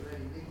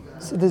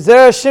So the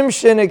Zera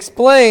Shimshon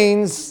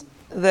explains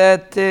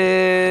that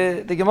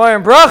the Gemara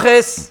in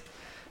Brachos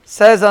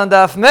says on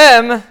Daf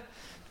Mem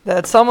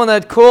that someone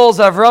that calls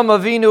Avram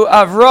Avinu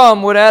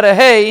Avram without a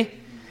hey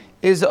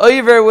is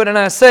over with an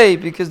asay,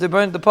 because the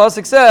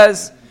pasuk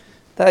says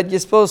that you're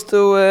supposed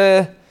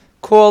to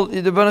call,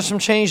 the Rebbeinu Shem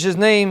changed his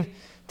name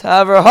to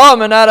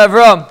Avraham and not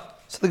Avram.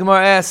 So the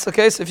Gemara asks,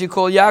 okay, so if you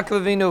call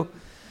Yaakov Avinu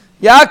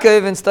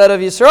Yaakov instead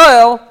of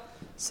Yisrael,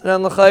 so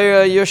then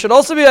l'chayra you should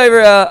also be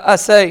over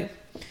asay.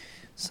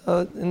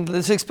 So in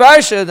the sixth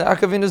parasha, the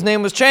Yaakov Avinu's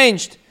name was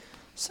changed.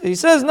 So he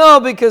says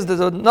no, because there's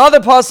another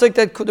pasuk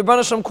that the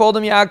Rebbeinu Shem called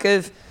him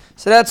Yaakov,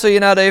 so that's why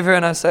you're not over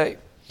and asay.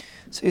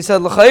 So he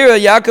said l'chayra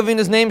Yaakov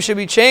Avinu's name should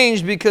be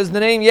changed because the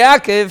name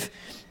Yaakov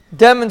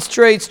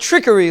demonstrates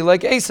trickery,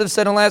 like Esav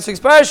said in last week's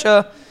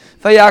parasha,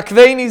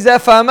 "Vayakveini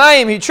zefa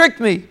hamayim," he tricked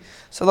me.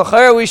 So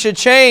l'chayra we should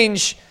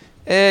change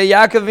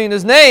Yaakov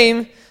Avinu's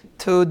name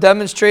to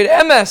demonstrate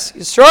emes,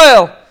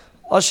 Yisrael,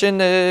 Lashon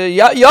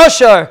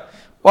Yashar.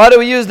 Why do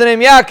we use the name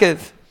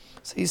Yaakov?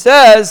 So he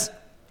says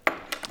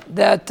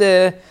that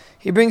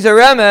he brings a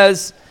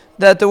remez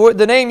that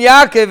the name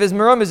Yaakov is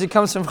merumez. It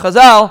comes from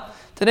Chazal.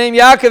 The name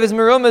Yaakov is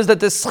merumez that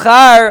the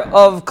schar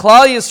of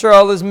Klal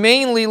Yisrael is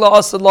mainly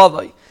la'asad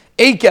lavai.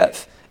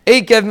 Ekev.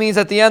 Ekev means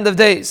at the end of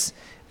days.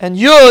 And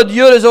Yud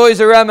is always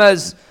a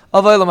remez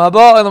of Eilam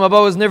Haba. Eilam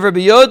Haba was never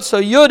be Yud. So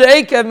Yud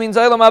Ekev means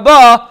Eilam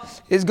Haba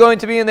is going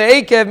to be in the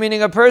Ekev,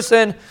 meaning a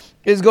person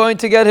is going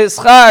to get his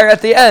schar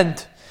at the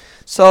end.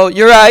 So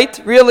you're right,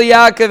 really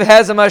Yaakov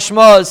has a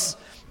mashmaz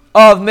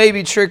of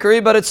maybe trickery,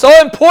 but it's so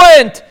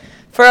important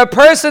for a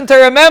person to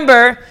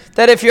remember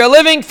that if you're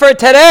living for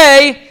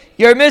today,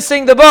 you're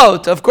missing the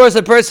boat. Of course,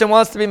 a person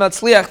wants to be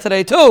matzliach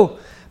today too,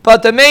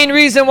 but the main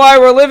reason why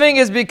we're living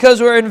is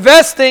because we're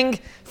investing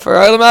for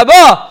Olam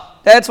Haba.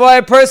 That's why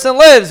a person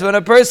lives. When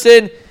a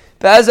person,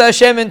 Be'ez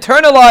Hashem,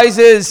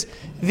 internalizes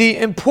the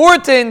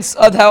importance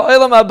of how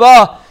Olam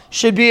Haba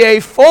should be a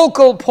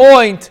focal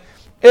point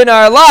in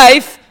our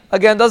life,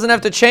 again, doesn't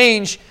have to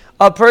change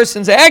a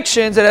person's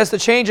actions, it has to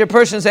change a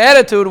person's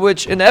attitude,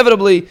 which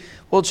inevitably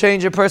will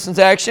change a person's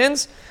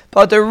actions.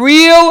 But the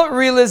real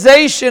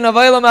realization of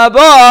Olam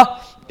Haba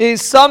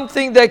is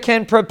something that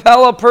can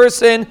propel a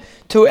person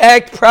to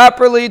act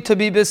properly, to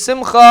be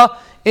besimcha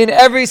in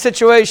every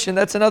situation.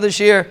 That's another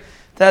shir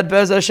that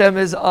Be'ez Hashem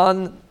is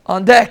on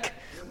deck.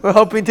 We're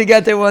hoping to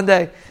get there one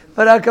day.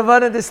 But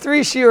Akavanah, there's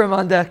 3 shirim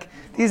on deck.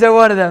 These are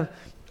one of them.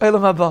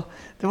 Olam Haba.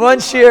 The one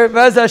shir,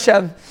 Be'ez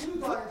Hashem.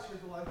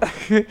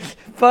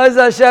 Be'ez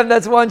Hashem,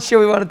 that's one shir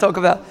we want to talk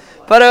about.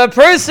 But a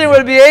person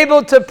would be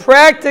able to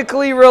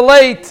practically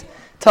relate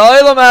to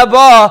Olam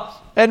Haba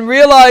and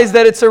realize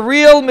that it's a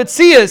real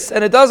mitzias,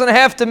 and it doesn't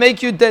have to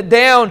make you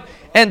down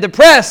and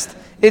depressed.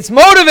 It's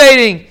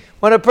motivating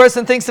when a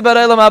person thinks about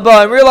Olam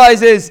Haba and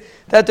realizes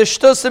that the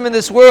shtusim in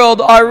this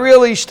world are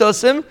really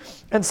shtusim.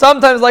 And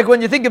sometimes, like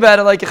when you think about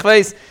it, like a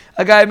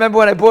guy, I remember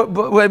when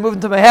I moved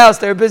into my house,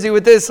 they were busy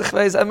with this.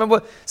 I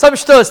remember some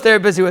shtus they were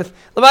busy with.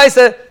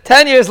 Lamaisa,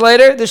 10 years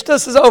later, the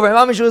shtus is over.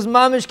 Mamish was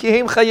mamish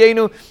kihim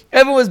chayenu.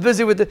 Everyone was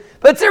busy with it,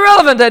 but it's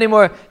irrelevant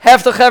anymore.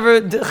 Half the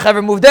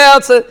chaver moved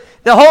out. So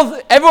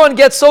everyone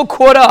gets so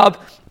caught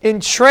up in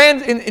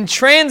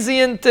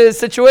transient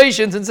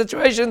situations, in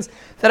situations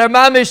that are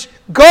mamish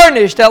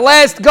garnished. That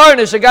last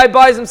garnish, a guy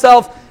buys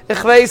himself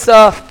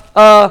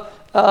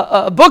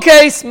a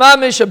bookcase,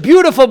 mamish, a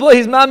beautiful book.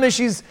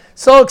 He's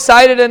so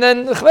excited, and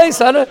then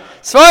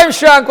Svarim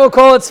Shrank, we'll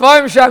call it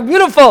Svarim Shrank,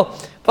 beautiful.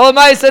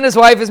 Palamais and his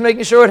wife is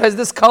making sure it has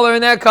this color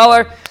and that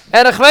color,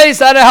 and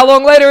how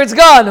long later it's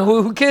gone.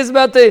 Who cares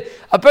about a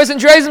person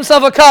trades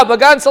himself a cup, a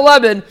gan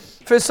salebin,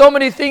 for so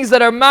many things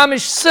that are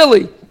mamish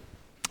silly.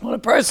 When a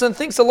person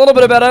thinks a little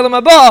bit about Olam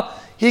Haba,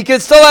 he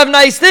could still have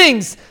nice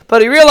things,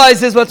 but he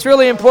realizes what's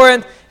really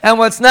important and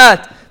what's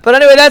not. But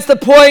anyway, that's the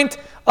point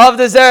of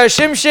the Zera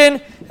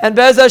Shimshon. And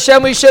Be'ez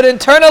Hashem, we should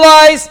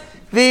internalize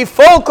the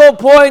focal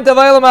point of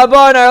Olam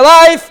Haba in our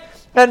life.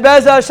 And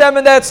Be'ez Hashem,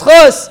 and that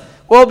schus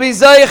will be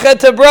zeichet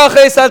to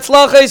brachos,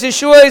 hatzlachos,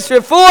 yeshuos,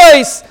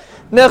 refuos,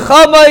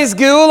 nechamos,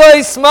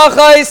 geulos,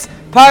 smachos,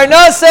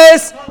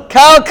 parnases,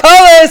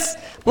 kalkalis,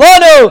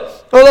 lanu,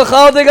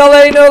 ulechal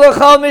digaleinu,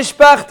 ulechal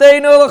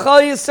mishpachteinu,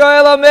 ulechal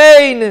Yisrael,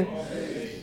 amen.